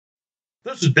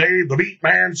This is Dave, the Meat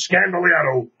Man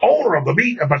Scandaliato, owner of the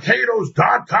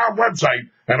meatandpotatoes.com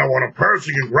website, and I want to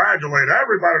personally congratulate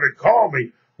everybody that called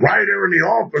me right here in the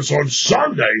office on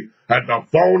Sunday at the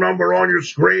phone number on your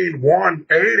screen,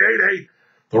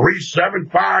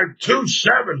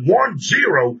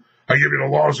 1-888-375-2710. I give you the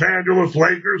Los Angeles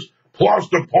Lakers plus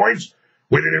the points.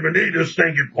 We didn't even need this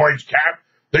stinking points cap.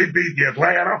 They beat the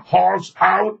Atlanta Hawks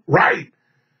outright.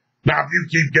 Now, if you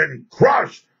keep getting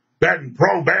crushed betting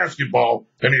pro basketball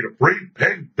and need a free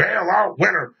pig bailout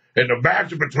winner in the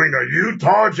matchup between the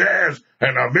Utah Jazz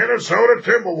and the Minnesota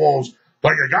Timberwolves,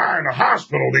 like a guy in the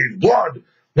hospital needs blood,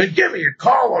 then give me a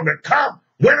call on the Comp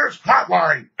Winners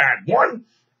Hotline at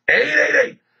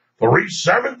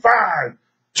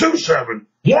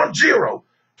 1-888-375-2710.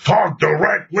 Talk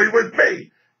directly with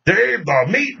me, Dave the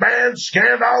Meat Man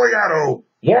Scandaliato,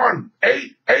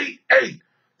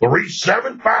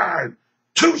 1-888-375-2710.